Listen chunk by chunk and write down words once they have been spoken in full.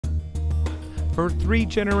For 3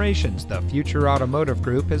 generations, the Future Automotive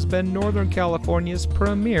Group has been Northern California's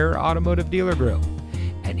premier automotive dealer group.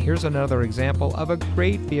 And here's another example of a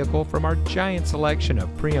great vehicle from our giant selection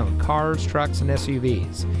of pre-owned cars, trucks, and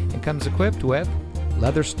SUVs. It comes equipped with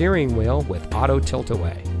leather steering wheel with auto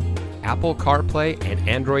tilt-away, Apple CarPlay and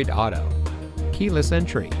Android Auto, keyless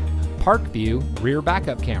entry, park view rear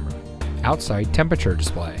backup camera, outside temperature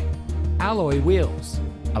display, alloy wheels,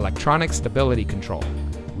 electronic stability control,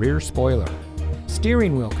 rear spoiler,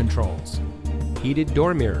 steering wheel controls, heated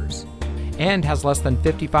door mirrors, and has less than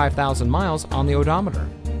 55,000 miles on the odometer.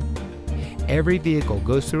 Every vehicle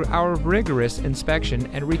goes through our rigorous inspection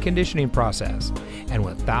and reconditioning process, and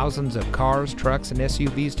with thousands of cars, trucks, and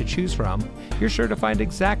SUVs to choose from, you're sure to find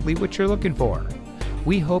exactly what you're looking for.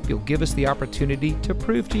 We hope you'll give us the opportunity to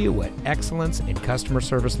prove to you what excellence in customer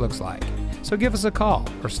service looks like. So give us a call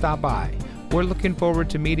or stop by. We're looking forward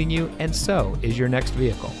to meeting you, and so is your next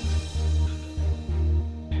vehicle.